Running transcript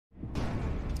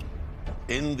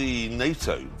In the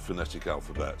NATO phonetic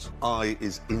alphabet, I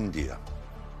is India.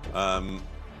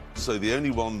 So the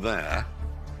only one there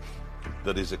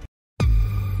that is a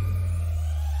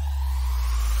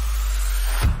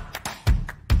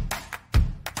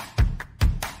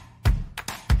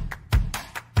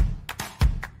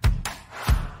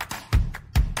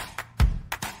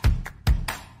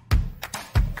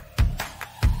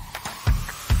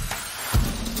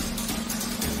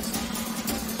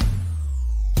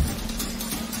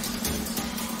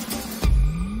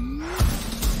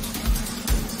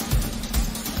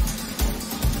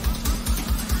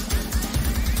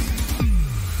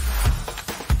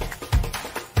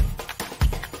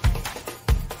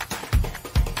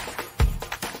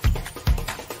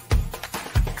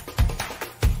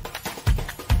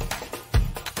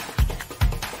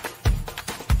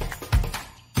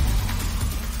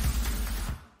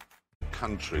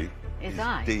country is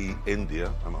I. D,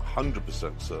 India. I'm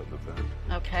 100% certain of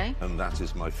that. Okay. And that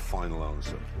is my final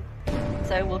answer.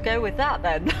 So we'll go with that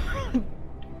then.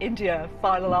 India,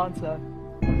 final answer.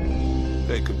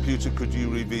 Okay, computer, could you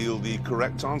reveal the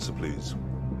correct answer, please?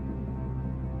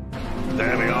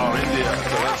 There we are, India.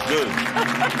 So that's good.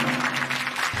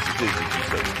 It is, as you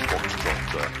said,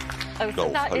 Foxtrot Oh, Golf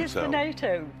so that Hotel. is the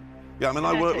NATO. Yeah, I mean,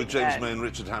 I work with James Phonetic, May and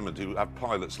Richard Hammond, who have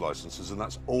pilot's licenses, and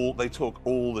that's all they talk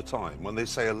all the time. When they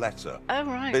say a letter, Oh,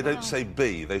 right. they don't wow. say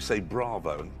B, they say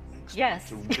Bravo. And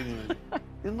Yes.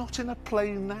 You're not in a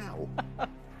plane now.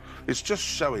 It's just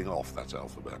showing off that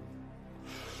alphabet.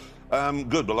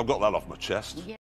 Good, well, I've got that off my chest. Yeah.